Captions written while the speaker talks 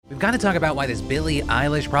We've got to talk about why this Billie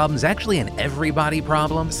Eilish problem is actually an everybody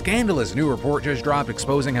problem. A scandalous new report just dropped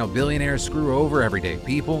exposing how billionaires screw over everyday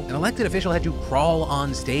people. An elected official had to crawl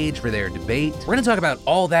on stage for their debate. We're going to talk about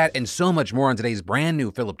all that and so much more on today's brand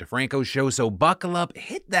new Philip DeFranco show, so buckle up,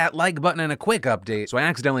 hit that like button, and a quick update. So I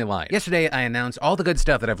accidentally lied. Yesterday, I announced all the good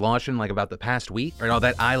stuff that I've launched in about the past week, right? All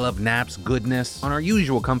that I Love Naps goodness on our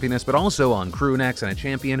usual comfiness, but also on crew necks and a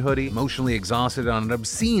champion hoodie, emotionally exhausted on an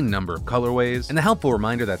obscene number of colorways, and the helpful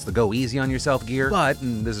reminder that's the go easy on yourself gear. But,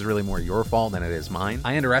 and this is really more your fault than it is mine,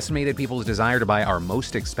 I underestimated people's desire to buy our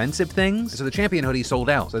most expensive things, so the champion hoodie sold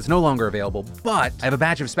out, so it's no longer available. But I have a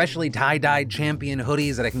batch of specially tie-dyed champion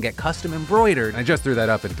hoodies that I can get custom embroidered, and I just threw that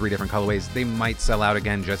up in 3 different colorways. They might sell out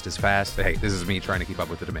again just as fast, but hey, this is me trying to keep up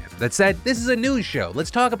with the demand. That said, this is a news show. Let's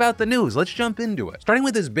talk about the news. Let's jump into it. Starting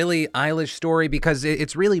with this Billie Eilish story, because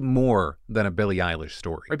it's really more than a Billie Eilish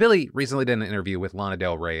story. Right, Billie recently did an interview with Lana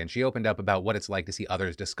Del Rey, and she opened up about what it's like to see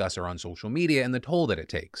others discuss her on social media and the toll that it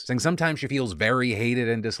takes, saying sometimes she feels very hated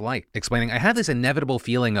and disliked, explaining, I have this inevitable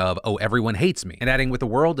feeling of, oh, everyone hates me, and adding, with the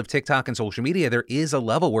world of TikTok and social media, there is a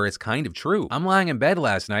level where it's kind of true. I'm lying in bed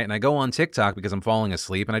last night and I go on TikTok because I'm falling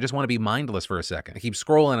asleep and I just want to be mindless for a second. I keep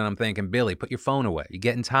scrolling and I'm thinking, Billie, put your phone away. You're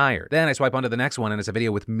getting tired. Then I swipe onto the next one and it's a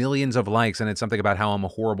video with millions of likes and it's something about how I'm a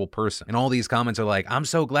horrible person. And all these comments are like, I'm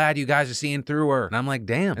so glad you guys are seeing through her. And I'm like,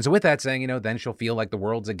 damn. And so with that saying, then she'll feel like the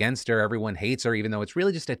world's against her, everyone hates her, even though it's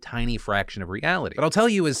really just a tiny fraction of reality. But I'll tell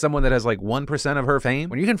you, as someone that has 1% of her fame,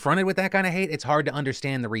 when you're confronted with that kind of hate, it's hard to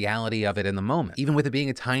understand the reality of it in the moment. Even with it being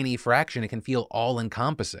a tiny fraction, it can feel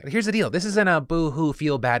all-encompassing. But here's the deal. This isn't a boo-hoo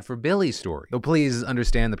feel bad for Billie story. Though please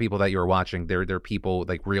understand the people that you're watching, they're people,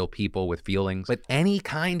 real people with feelings. But any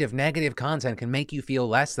kind of negative content can make you feel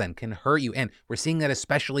less than, can hurt you. And we're seeing that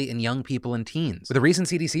especially in young people and teens. With a recent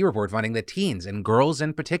CDC report finding that teens, and girls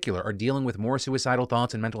in particular, are dealing with more suicidal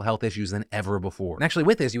thoughts and mental health issues than ever before. And actually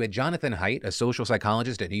with this, you had Jonathan Haidt, a social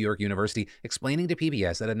psychologist at New York University, explaining to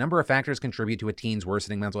PBS that a number of factors contribute to a teen's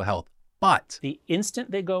worsening mental health. But the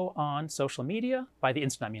instant they go on social media, by the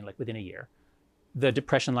instant I mean within a year, the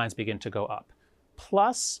depression lines begin to go up.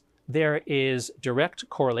 Plus, there is direct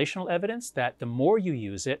correlational evidence that the more you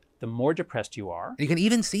use it, the more depressed you are. You can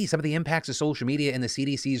even see some of the impacts of social media in the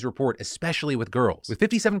CDC's report, especially with girls, with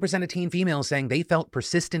 57% of teen females saying they felt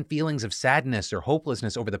persistent feelings of sadness or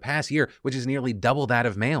hopelessness over the past year, which is nearly double that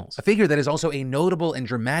of males. A figure that is also a notable and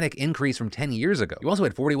dramatic increase from 10 years ago. You also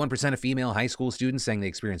had 41% of female high school students saying they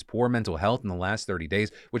experienced poor mental health in the last 30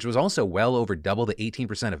 days, which was also well over double the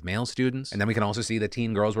 18% of male students. And then we can also see that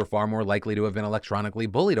teen girls were far more likely to have been electronically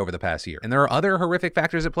bullied over the past year. And there are other horrific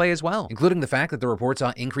factors at play as well, including the fact that the report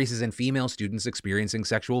saw increases in female students experiencing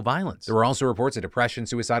sexual violence. There were also reports of depression,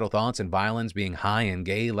 suicidal thoughts, and violence being high in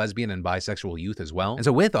gay, lesbian, and bisexual youth as well. And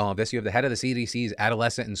so with all of this, you have the head of the CDC's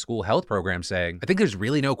adolescent and school health program saying, I think there's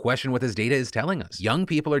really no question what this data is telling us. Young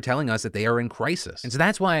people are telling us that they are in crisis. And so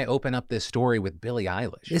that's why I open up this story with Billie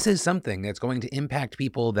Eilish. This is something that's going to impact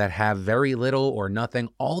people that have very little or nothing,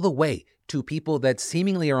 all the way to people that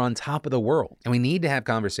seemingly are on top of the world. And we need to have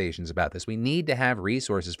conversations about this. We need to have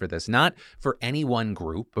resources for this, not for any one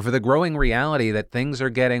group, but for the growing reality that things are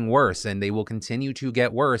getting worse and they will continue to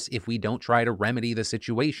get worse if we don't try to remedy the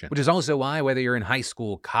situation. Which is also why, whether you're in high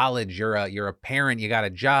school, college, you're a parent, you got a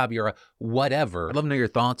job, you're a whatever, I'd love to know your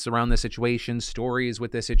thoughts around the situation, stories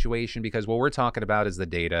with this situation, because what we're talking about is the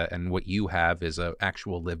data and what you have is an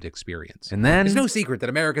actual lived experience. And then, it's no secret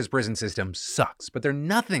that America's prison system sucks, but they're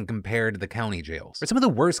nothing compared to the county jails. Or some of the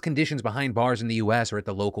worst conditions behind bars in the US are at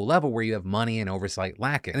the local level where you have money and oversight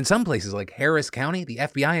lacking. And in some places like Harris County, the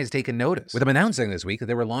FBI has taken notice, with them announcing this week that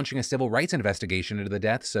they were launching a civil rights investigation into the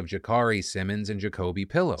deaths of Jakari Simmons and Jacoby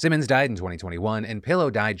Pillow. Simmons died in 2021 and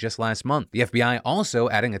Pillow died just last month. The FBI also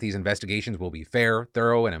adding that these investigations will be fair,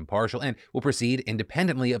 thorough, and impartial, and will proceed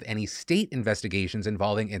independently of any state investigations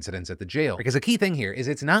involving incidents at the jail. Because the key thing here is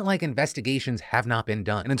it's not like investigations have not been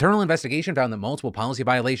done. An internal investigation found that multiple policy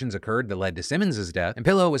violations occurred that led to Simmons' death, and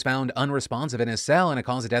Pillow was found unresponsive in his cell and a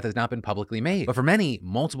cause of death has not been publicly made. But for many,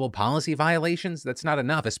 multiple policy violations, that's not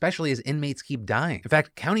enough, especially as inmates keep dying. In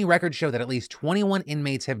fact, county records show that at least 21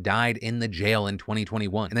 inmates have died in the jail in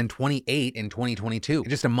 2021, and then 28 in 2022. And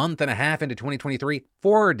just a month and a half into 2023,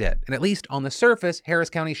 4 are dead. And at least on the surface, Harris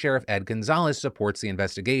County Sheriff Ed Gonzalez supports the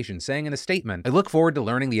investigation, saying in a statement, I look forward to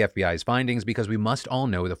learning the FBI's findings because we must all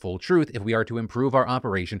know the full truth if we are to improve our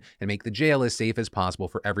operation and make the jail as safe as possible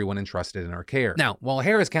for everyone entrusted entrusted in our care. Now, while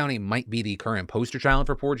Harris County might be the current poster child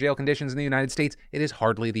for poor jail conditions in the United States, it is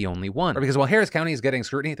hardly the only one. Because while Harris County is getting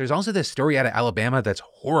scrutiny, there's also this story out of Alabama that's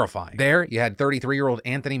horrifying. There, you had 33-year-old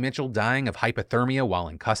Anthony Mitchell dying of hypothermia while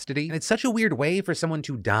in custody. And it's such a weird way for someone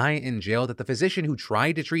to die in jail that the physician who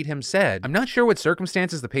tried to treat him said, "I'm not sure what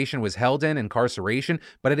circumstances the patient was held in incarceration,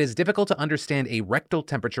 but it is difficult to understand a rectal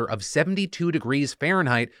temperature of 72 degrees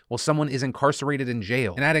Fahrenheit while someone is incarcerated in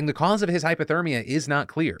jail." And adding, the cause of his hypothermia is not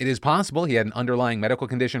clear. It is possible he had an underlying medical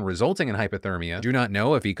condition resulting in hypothermia. Do not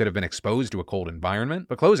know if he could have been exposed to a cold environment.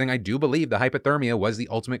 But closing, I do believe the hypothermia was the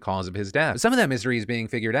ultimate cause of his death. But some of that mystery is being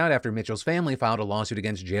figured out after Mitchell's family filed a lawsuit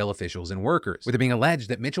against jail officials and workers, with it being alleged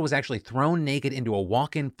that Mitchell was actually thrown naked into a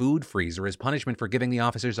walk-in food freezer as punishment for giving the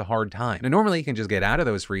officers a hard time. Now, normally you can just get out of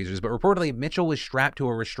those freezers, but reportedly Mitchell was strapped to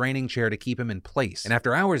a restraining chair to keep him in place. And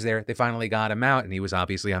after hours there, they finally got him out and he was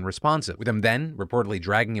obviously unresponsive, with them then reportedly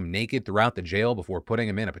dragging him naked throughout the jail before putting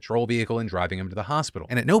him in a patrol vehicle and driving him to the hospital.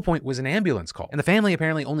 And at no point was an ambulance called. And the family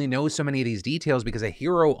apparently only knows so many of these details because a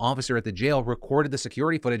hero officer at the jail recorded the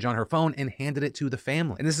security footage on her phone and handed it to the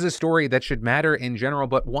family. And this is a story that should matter in general,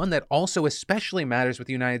 but one that also especially matters with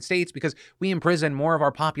the United States because we imprison more of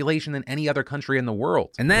our population than any other country in the world.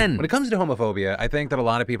 And then, when it comes to homophobia, I think that a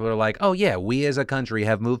lot of people are like, oh yeah, we as a country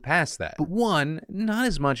have moved past that. But one, not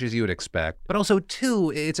as much as you would expect. But also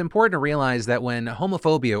two, it's important to realize that when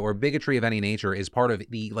homophobia or bigotry of any nature is part of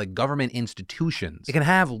the government institutions, it can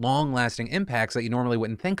have long-lasting impacts that you normally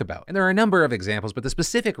wouldn't think about. And there are a number of examples, but the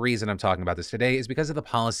specific reason I'm talking about this today is because of the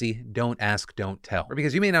policy, don't ask, don't tell. Or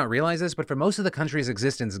because you may not realize this, but for most of the country's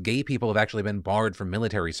existence, gay people have actually been barred from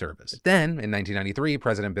military service. But then, in 1993,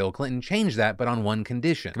 President Bill Clinton changed that, but on one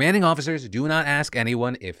condition. Commanding officers do not ask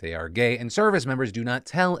anyone if they are gay, and service members do not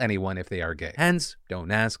tell anyone if they are gay. Hence,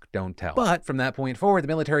 don't ask, don't tell. But from that point forward, the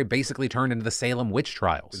military basically turned into the Salem witch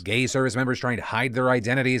trials, with gay service members trying to hide their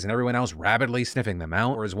identities and everyone else rabidly sniffing them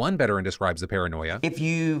out. Or as one veteran describes the paranoia, if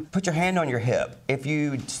you put your hand on your hip, if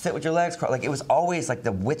you sit with your legs crossed, it was always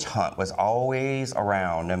the witch hunt was always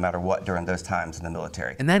around no matter what during those times in the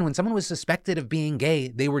military. And then when someone was suspected of being gay,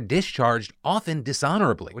 they were discharged, often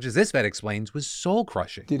dishonorably, which as this vet explains was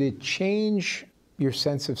soul-crushing. Did it change your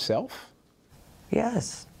sense of self?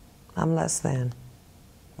 Yes, I'm less than.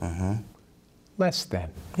 Less than?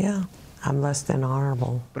 Yeah. I'm less than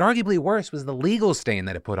honorable. But arguably worse was the legal stain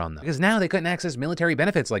that it put on them, because now they couldn't access military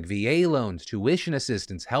benefits like VA loans, tuition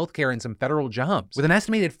assistance, healthcare, and some federal jobs. With an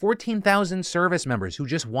estimated 14,000 service members who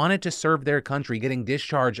just wanted to serve their country getting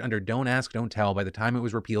discharged under Don't Ask, Don't Tell by the time it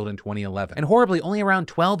was repealed in 2011. And horribly, only around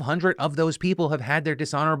 1,200 of those people have had their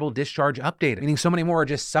dishonorable discharge updated, meaning so many more are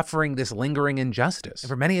just suffering this lingering injustice. And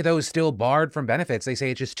for many of those still barred from benefits, they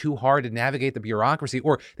say it's just too hard to navigate the bureaucracy,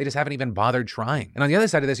 or they just haven't even bothered trying. And on the other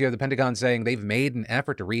side of this, you have the Pentagon saying they've made an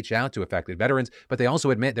effort to reach out to affected veterans, but they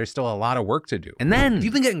also admit there's still a lot of work to do. And then, if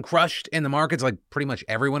you've been getting crushed in the markets like pretty much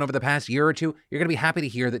everyone over the past year or two, you're gonna be happy to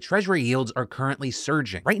hear that Treasury yields are currently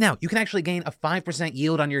surging. Right now, you can actually gain a 5%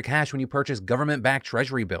 yield on your cash when you purchase government-backed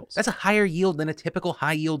Treasury bills. That's a higher yield than a typical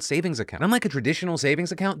high-yield savings account. And unlike a traditional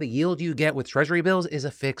savings account, the yield you get with Treasury bills is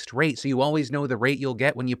a fixed rate, so you always know the rate you'll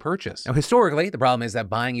get when you purchase. Now, historically, the problem is that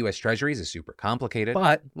buying U.S. Treasuries is super complicated,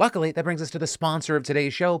 but luckily, that brings us to the sponsor of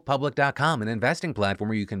today's show, Public.com, an investing platform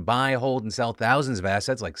where you can buy, hold, and sell thousands of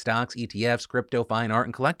assets like stocks, ETFs, crypto, fine art,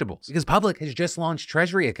 and collectibles. Because Public has just launched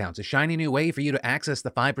Treasury accounts, a shiny new way for you to access the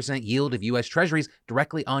 5% yield of U.S. Treasuries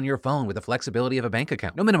directly on your phone with the flexibility of a bank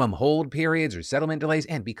account. No minimum hold periods or settlement delays,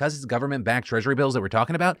 and because it's government-backed Treasury bills that we're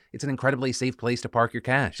talking about, it's an incredibly safe place to park your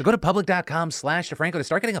cash. So go to public.com/DeFranco to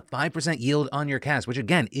start getting a 5% yield on your cash, which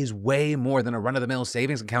again is way more than a run-of-the-mill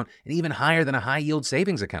savings account and even higher than a high-yield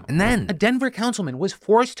savings account. And then a Denver councilman was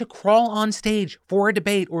forced to crawl on stage for a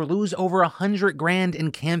debate or lose over $100,000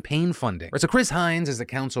 in campaign funding. So Chris Hines is the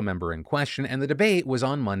council member in question, and the debate was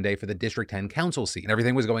on Monday for the District 10 council seat. And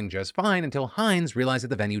everything was going just fine until Hines realized that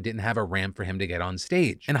the venue didn't have a ramp for him to get on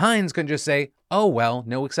stage. And Hines couldn't just say, oh well,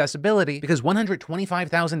 no accessibility, because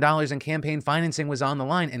 $125,000 in campaign financing was on the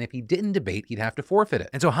line, and if he didn't debate, he'd have to forfeit it.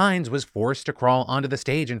 And so Hines was forced to crawl onto the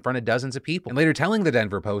stage in front of dozens of people, and later telling the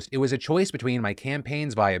Denver Post, it was a choice between my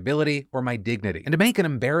campaign's viability or my dignity. And to make an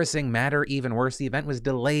embarrassing matter even worse, the event was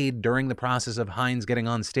delayed during the process of Hines getting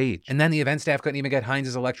on stage. And then the event staff couldn't even get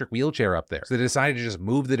Hines' electric wheelchair up there, so they decided to just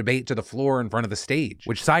move the debate to the floor in front of the stage,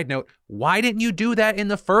 which, side note, Why didn't you do that in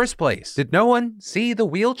the first place? Did no one see the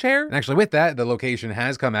wheelchair? And actually with that, the location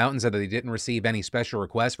has come out and said that they didn't receive any special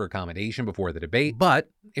requests for accommodation before the debate. But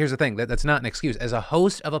here's the thing, that's not an excuse. As a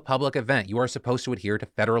host of a public event, you are supposed to adhere to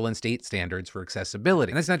federal and state standards for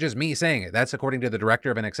accessibility. And that's not just me saying it. That's according to the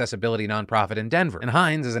director of an accessibility nonprofit in Denver. And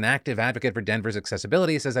Hines, as an active advocate for Denver's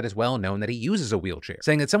accessibility, says that it's well known that he uses a wheelchair.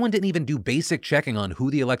 Saying that someone didn't even do basic checking on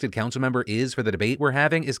who the elected council member is for the debate we're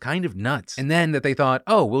having is kind of nuts. And then that they thought,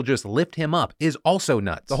 oh, we'll just lift him up is also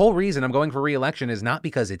nuts. The whole reason I'm going for re-election is not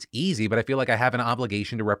because it's easy, but I feel like I have an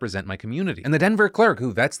obligation to represent my community. And the Denver clerk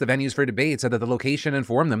who vets the venues for debate said that the location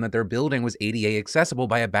informed them that their building was ADA accessible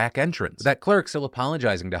by a back entrance. That clerk still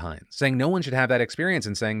apologizing to Hines, saying no one should have that experience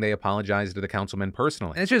and saying they apologized to the councilman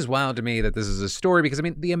personally. And it's just wild to me that this is a story because, I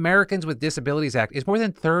mean, the Americans with Disabilities Act is more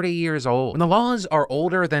than 30 years old. When the laws are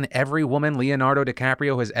older than every woman Leonardo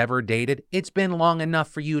DiCaprio has ever dated, it's been long enough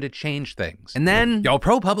for you to change things. And then, y'all,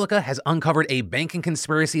 ProPublica has uncovered a banking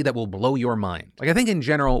conspiracy that will blow your mind. Like, I think in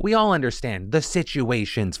general, we all understand the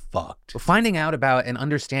situation's fucked. But finding out about and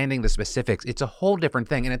understanding the specifics, it's a whole different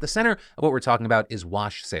thing. And at the center of what we're talking about is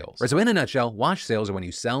wash sales. Right, so in a nutshell, wash sales are when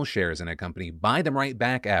you sell shares in a company, buy them right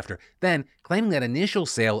back after, then claiming that initial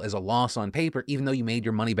sale is a loss on paper even though you made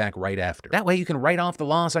your money back right after. That way you can write off the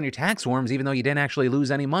loss on your tax forms even though you didn't actually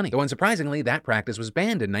lose any money. Though unsurprisingly, that practice was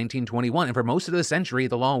banned in 1921, and for most of the century,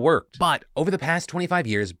 the law worked. But over the past 25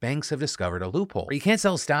 years, banks have discovered a loophole where you can't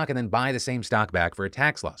sell stock and then buy the same stock back for a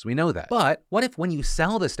tax loss. We know that. But what if when you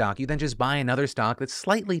sell the stock, you then just buy another stock that's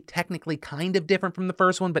slightly technically kind of different from the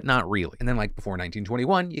first one, but not really? And then like before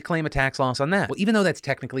 1921, you claim a tax loss on that. Well, even though that's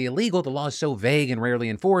technically illegal, the law is so vague and rarely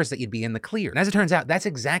enforced that you'd be in the clear. And as it turns out, that's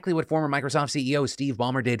exactly what former Microsoft CEO Steve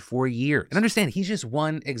Ballmer did for years. And understand, he's just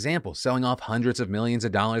one example, selling off hundreds of millions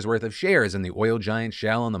of dollars worth of shares in the oil giant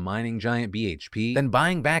Shell and the mining giant BHP, then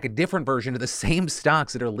buying back a different version of the same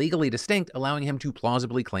stocks that are legally distinct, allowing him to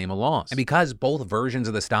plausibly claim a loss. And because both versions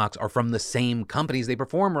of the stocks are from the same companies, they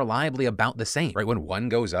perform reliably about the same, right? When one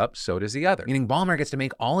goes up, so does the other. Meaning Ballmer gets to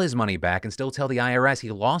make all his money back and still tell the IRS he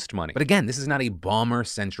lost money. But again, this is not a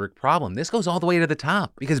Ballmer-centric problem. This goes all the way to the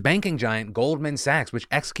top, because banking giant Goldman Sachs, which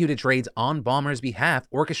executed trades on Ballmer's behalf,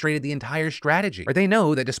 orchestrated the entire strategy. Right? They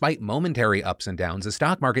know that despite momentary ups and downs, the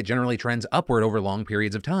stock market generally trends upward over long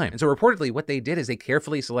periods of time. And so reportedly, what they did is they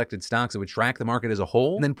carefully selected stocks that would track the market as a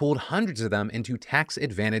whole, and then pulled hundreds of them into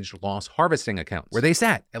tax-advantaged loss harvesting accounts, where they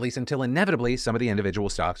sat, at least until inevitably some of the individual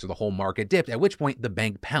stocks or the whole market dipped, at which point the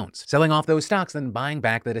bank pounced, selling off those stocks, then buying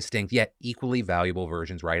back the distinct yet equally valuable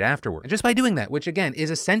versions right afterward. And just by doing that, which again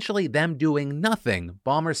is essentially them doing nothing,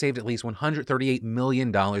 Ballmer saved at least $138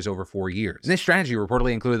 million over 4 years. And this strategy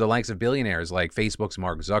reportedly included the likes of billionaires like Facebook's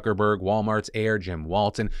Mark Zuckerberg, Walmart's heir Jim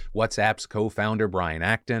Walton, WhatsApp's co-founder Brian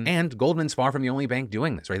Acton, and Goldman's far from the only bank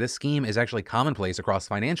doing this, right? This scheme is actually commonplace across the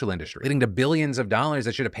financial industry, leading to billions of dollars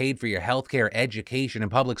that should have paid for your healthcare, education,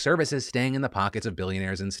 and public services staying in the pockets of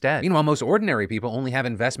billionaires instead. Meanwhile, most ordinary people only have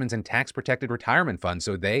investments in tax-protected retirement funds,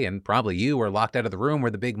 so they, and probably you, are locked out of the room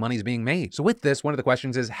where the big money's being made. So with this, one of the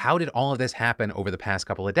questions is, how did all of this happen over the past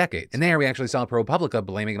couple of decades? And there we actually saw ProPublica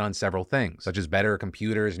blaming it on several things, such as better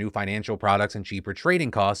computers, new financial products, and cheaper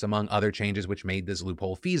trading costs, among other changes which made this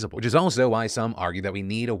loophole feasible, which is also why some argue that we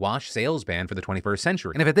need a wash sales ban for the 21st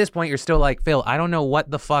century. And if at this point you're still like, Phil, I don't know what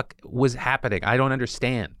the fuck was happening, I don't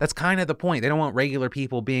understand. That's kind of the point. They don't want regular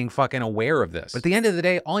people being fucking aware of this. But at the end of the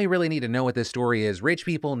day, all you really need to know with this story is rich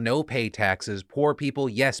people no pay taxes, poor people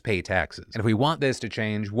yes pay taxes. And if we want this to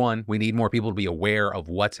change, one, we need more people to be aware of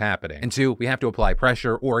what's happening. And two, we have to apply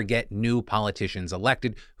pressure or get new politicians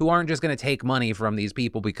elected who aren't just going to take money from these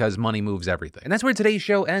people because money moves everything. And that's where today's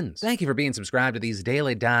show ends. Thank you for being subscribed to these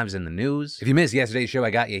daily dives in the news. If you missed yesterday's show, I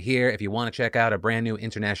got you here. If you want to check out a brand new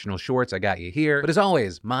international shorts, I got you here. But as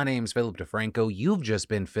always, my name's Philip DeFranco. You've just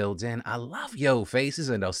been filled in. I love yo faces,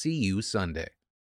 and I'll see you Sunday.